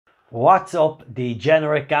What's up,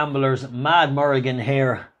 degenerate gamblers? Mad Merrigan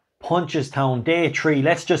here. Punchestown day 3.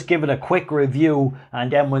 Let's just give it a quick review and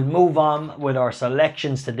then we'll move on with our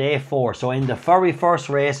selections to day 4. So in the very first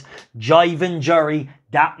race, Jiving Jerry,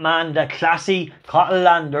 that man, the classy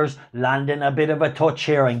Cottlanders, landing a bit of a touch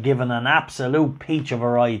here and giving an absolute peach of a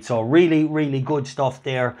ride. So really good stuff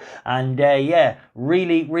there. And yeah,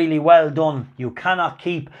 really well done. You cannot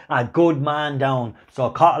keep a good man down. So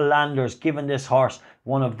Cottlanders giving this horse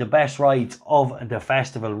one of the best rides of the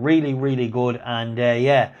festival. Really good, and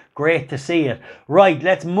yeah, great to see it. Right,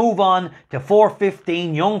 let's move on to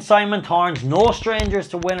 4:15. Young Simon Thorns, no strangers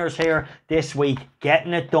to winners here this week,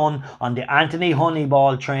 getting it done on the Anthony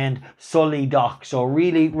Honeyball trained Sully Dock. So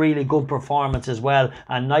really good performance as well,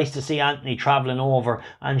 and nice to see Anthony travelling over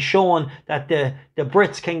and showing that the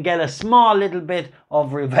Brits can get a small little bit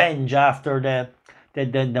of revenge after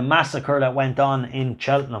the massacre that went on in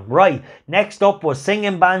Cheltenham. Right, next up was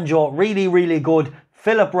Singing Banjo, really good.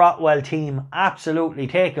 Philip Rothwell team, absolutely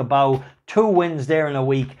take a bow. 2 wins there in a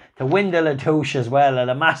week to win the Latouche as well at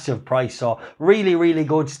a massive price. So really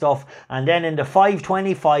good stuff. And then in the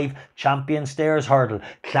 5:25 Champion Stairs Hurdle,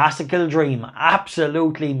 Classical Dream,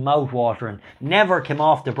 absolutely mouth-watering. Never came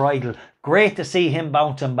off the bridle. Great to see him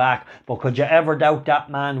bouncing back, but could you ever doubt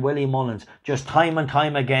that man, Willie Mullins? Just time and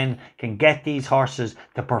time again can get these horses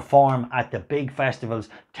to perform at the big festivals,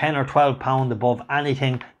 10 or 12 pound above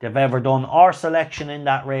anything they've ever done. Our selection in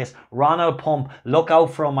that race, Ronald Pump, look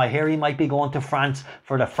out for him. I hear he might be going to France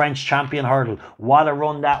for the French Champion Hurdle. What a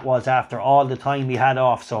run that was after all the time he had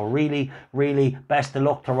off. So really best of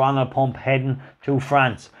luck to Ronald Pump heading to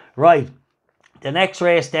France. Right. The next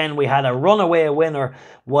race then, we had a runaway winner,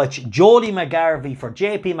 which Jody McGarvey for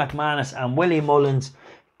JP McManus and Willie Mullins.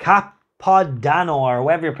 Capodanno, or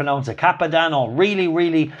however you pronounce it, Capodanno,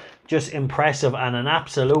 really just impressive and an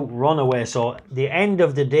absolute runaway. So the end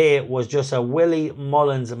of the day was just a Willie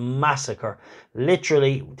Mullins massacre.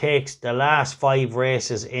 Literally takes the last 5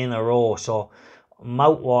 races in a row. So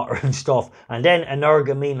mouthwater and stuff. And then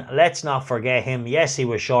𝗏𝗏𝗏𝗏, let's not forget him. Yes, he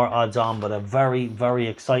was short odds on, but a very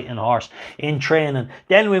exciting horse in training.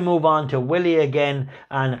 Then we move on to Willie again,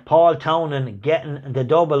 and Paul Townend getting the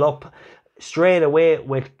double up straight away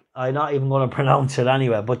with, I'm not even going to pronounce it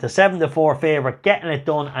anyway, but the 7-4 favourite getting it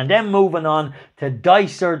done. And then moving on to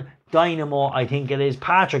Dysart Dynamo, I think it is,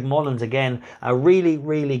 Patrick Mullins again, a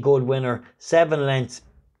really good winner, 7 lengths.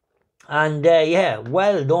 And yeah,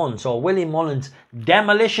 well done. So Willie Mullins,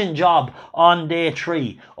 demolition job on day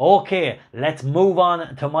 3. Okay, let's move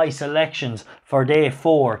on to my selections for day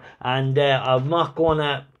 4. And I'm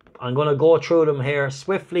going to go through them here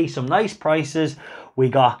swiftly. Some nice prices. We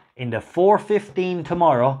got in the 4:15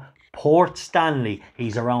 tomorrow, Port Stanley.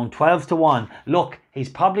 He's around 12-1. Look, he's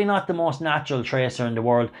probably not the most natural tracer in the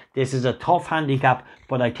world. This is a tough handicap,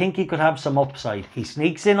 but I think he could have some upside. He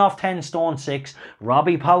sneaks in off 10 stone 6.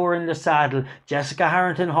 Robbie Power in the saddle. Jessica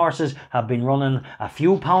Harrington horses have been running a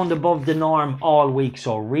few pound above the norm all week.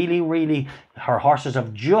 So really, her horses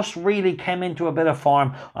have just really come into a bit of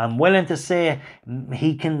form. I'm willing to say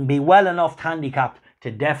he can be well enough handicapped to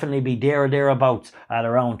definitely be thereabouts at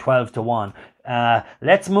around 12-1.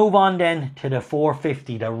 Let's move on then to the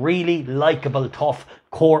 4:50, the really likeable, tough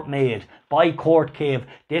Court Maid by Court Cave.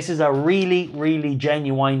 This is a really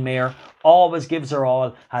genuine mare. Always gives her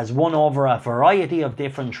all, has won over a variety of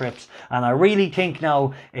different trips, and I really think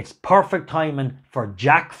now it's perfect timing for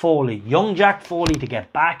Jack Foley, young Jack Foley, to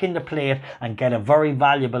get back in the plate and get a very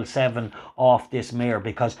valuable 7 off this mare,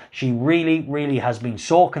 because she really has been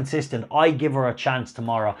so consistent. I give her a chance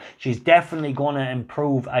tomorrow. She's definitely going to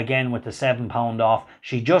improve again with the 7 pound off.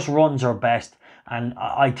 She just runs her best, and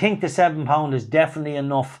I think the 7 pound is definitely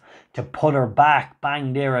enough to put her back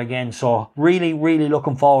bang there again. So really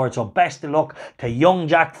looking forward. So best of luck to young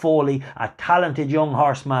Jack Foley, a talented young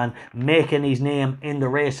horseman making his name in the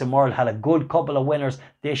racing world. Had a good couple of winners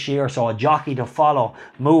this year, so a jockey to follow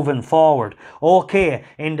moving forward. Okay,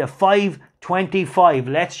 in the 5:25,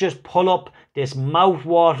 let's just pull up this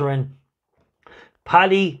mouth-watering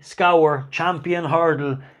Paddy Scour Champion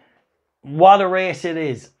Hurdle. What a race it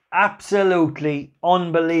is. Absolutely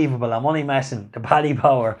unbelievable. I'm only messing. The Paddy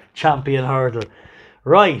Power Champion Hurdle.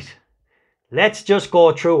 Right, let's just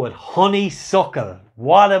go through it. Honeysuckle,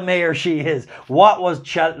 what a mare she is. What was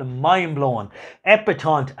Cheltenham? Mind-blowing.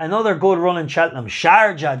 Epatante, another good run in Cheltenham.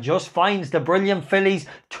 Sharjah just finds the brilliant fillies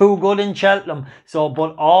too good in Cheltenham. So,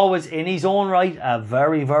 but always in his own right, a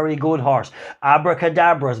very good horse.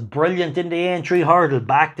 Abracadabra's brilliant in the Aintree Hurdle.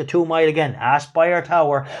 Back to 2 mile again. Aspire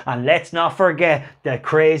Tower. And let's not forget the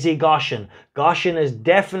crazy Goshen. Goshen is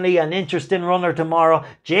definitely an interesting runner tomorrow.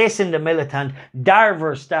 Jason the Militant.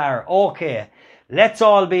 Darver Star. Okay. let's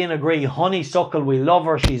all be in agree. 𝗧𝗏, we love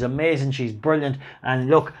her. She's amazing. She's brilliant. And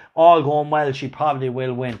look, all going well, she probably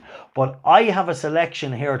will win. But I have a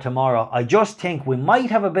selection here tomorrow. I just think we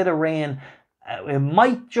might have a bit of rain. It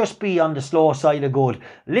might just be on the slow side of good.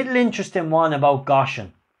 Little interesting one about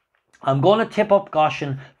𝗁. I'm going to tip up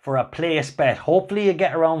𝗁 for a place bet. Hopefully you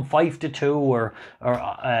get around 5-2 or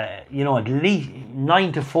you know, at least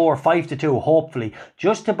 9-4, 5-2, hopefully,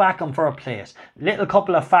 just to back him for a place. Little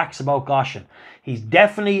couple of facts about 𝗁. He's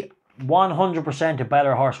definitely 100% a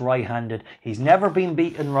better horse right-handed. He's never been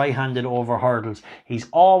beaten right-handed over hurdles. He's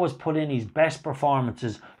always put in his best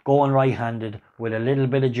performances going right-handed with a little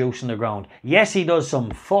bit of juice in the ground. Yes, he does some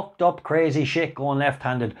fucked up crazy shit going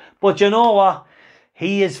left-handed, but you know what?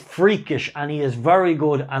 He is freakish and he is very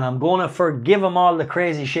good, and I'm going to forgive him all the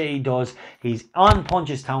crazy shit he does. He's on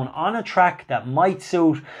Punchestown on a track that might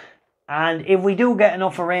suit, and if we do get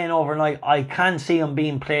enough rain overnight, I can see him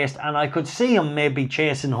being placed, and I could see him maybe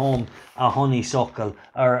chasing home a 𝗧𝗏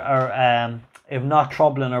or if not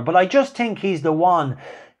troubling her. But I just think he's the one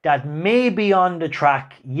that may be on the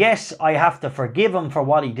track. Yes, I have to forgive him for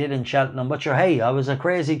what he did in Cheltenham, but sure, hey, I was a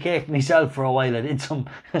crazy cake myself for a while. I did some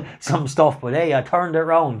stuff, but hey, I turned it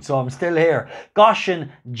round, so I'm still here. 𝗁,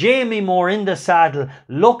 Jamie Moore in the saddle,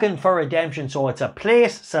 looking for redemption, so it's a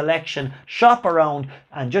place selection. Shop around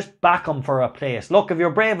and just back him for a place. Look, if you're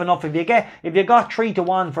brave enough, if you got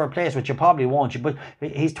 3-1 for a place, which you probably won't, but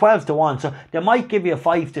he's 12-1, so they might give you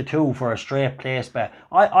 5-2 for a straight place bet.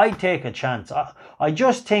 I'd take a chance. I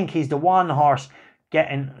just think he's the one horse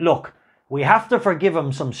getting... Look, we have to forgive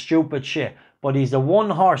him some stupid shit, but he's the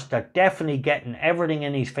one horse that definitely getting everything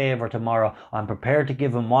in his favour tomorrow. I'm prepared to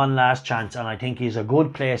give him one last chance, and I think he's a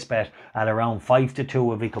good place bet at around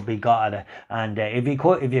 5-2 if he could be got at it. And if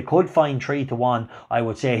you could find 3-1, I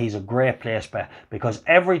would say he's a great place bet, because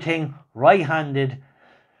everything right-handed,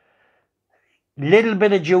 little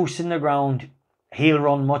bit of juice in the ground, he'll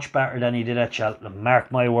run much better than he did at Cheltenham.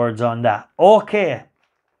 Mark my words on that. Okay,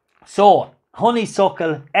 so 𝗧𝗏,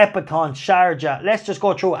 𝗵𝗏, 𝗪𝗏. Let's just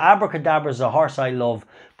go through. 𝗪𝗏 is a horse I love,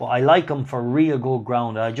 but I like him for real good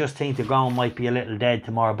ground. I just think the ground might be a little dead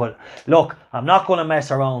tomorrow. But look, I'm not going to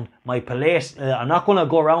mess around. My place, I'm not going to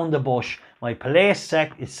go around the bush. My place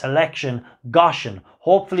selection, 𝗁.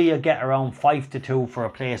 Hopefully you get around 5-2 for a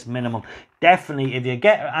place minimum. Definitely, if you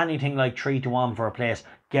get anything like 3-1 for a place,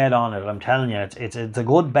 get on it. I'm telling you, it's a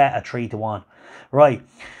good bet at 3-1. Right.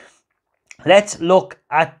 Let's look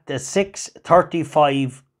at the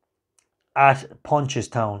 6:35 at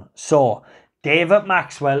Punchestown. So, David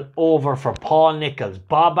Maxwell over for Paul Nicholls.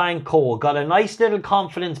 Bob and Co. Got a nice little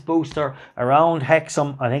confidence booster around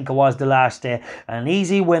Hexham. I think it was the last day. An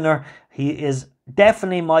easy winner. He is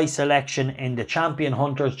definitely my selection in the Champion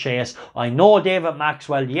Hunters Chase. I know David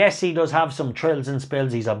Maxwell. Yes, he does have some trills and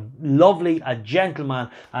spills. He's a gentleman.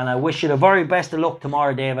 And I wish you the very best of luck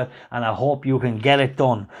tomorrow, David. And I hope you can get it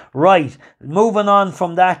done. Right, moving on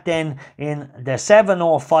from that then, in the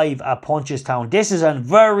 7:05 at Punchestown. This is a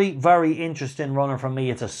very, very interesting runner for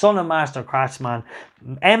me. It's a son of Master Craftsman,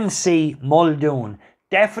 MC Muldoon.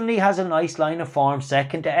 Definitely has a nice line of form,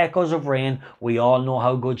 second to Echoes of Rain. We all know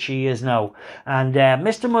how good she is now. And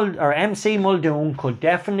MC Muldoon could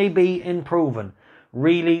definitely be improving.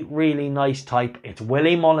 Really, really nice type. It's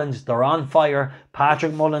Willie Mullins. They're on fire.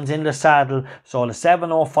 Patrick Mullins in the saddle. So the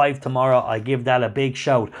 7:05 tomorrow, I give that a big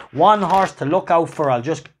shout. One horse to look out for, I'll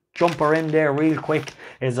just jump her in there real quick,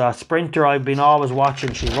 is a sprinter I've been always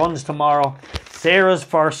watching. She runs tomorrow. Sarah's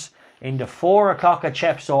first in the 4 o'clock at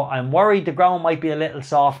Chep, so I'm worried the ground might be a little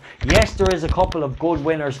soft. Yes, there is a couple of good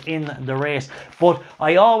winners in the race, but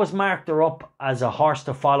I always marked her up as a horse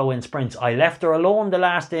to follow in sprints. I left her alone the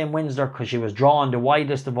last day in Windsor because she was drawn the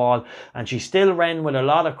widest of all, and she still ran with a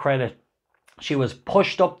lot of credit. She was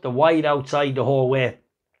pushed up the wide outside the whole way.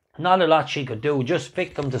 Not a lot she could do, just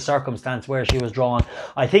victim to circumstance where she was drawn.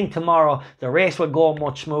 I think tomorrow the race will go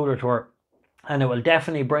much smoother to her, and it will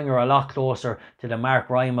definitely bring her a lot closer to the Mark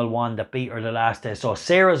Rymel one that beat her the last day. So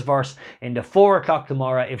Sarah's verse in the 4 o'clock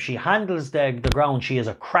tomorrow. If she handles the ground, she is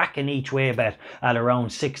a cracking each way bet at around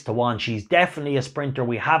 6-1. She's definitely a sprinter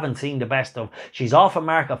we haven't seen the best of. She's off a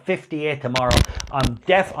mark of 58 tomorrow.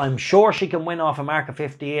 I'm sure she can win off a mark of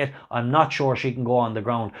 58. I'm not sure she can go on the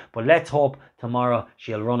ground. But let's hope tomorrow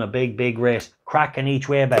she'll run a big race. Cracking each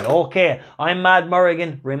way bet. Okay, I'm Mad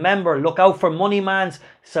Merrigan. Remember, look out for Moneyman's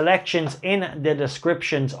selections in the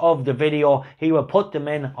descriptions of the video. He will put them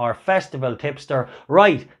in, our festival tipster.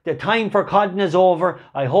 Right, the time for codding is over.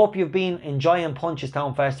 I hope you've been enjoying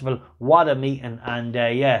Punchestown Festival. What a meeting. And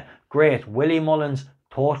yeah, great. Willie Mullins,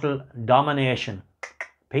 total domination.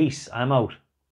 Peace. I'm out.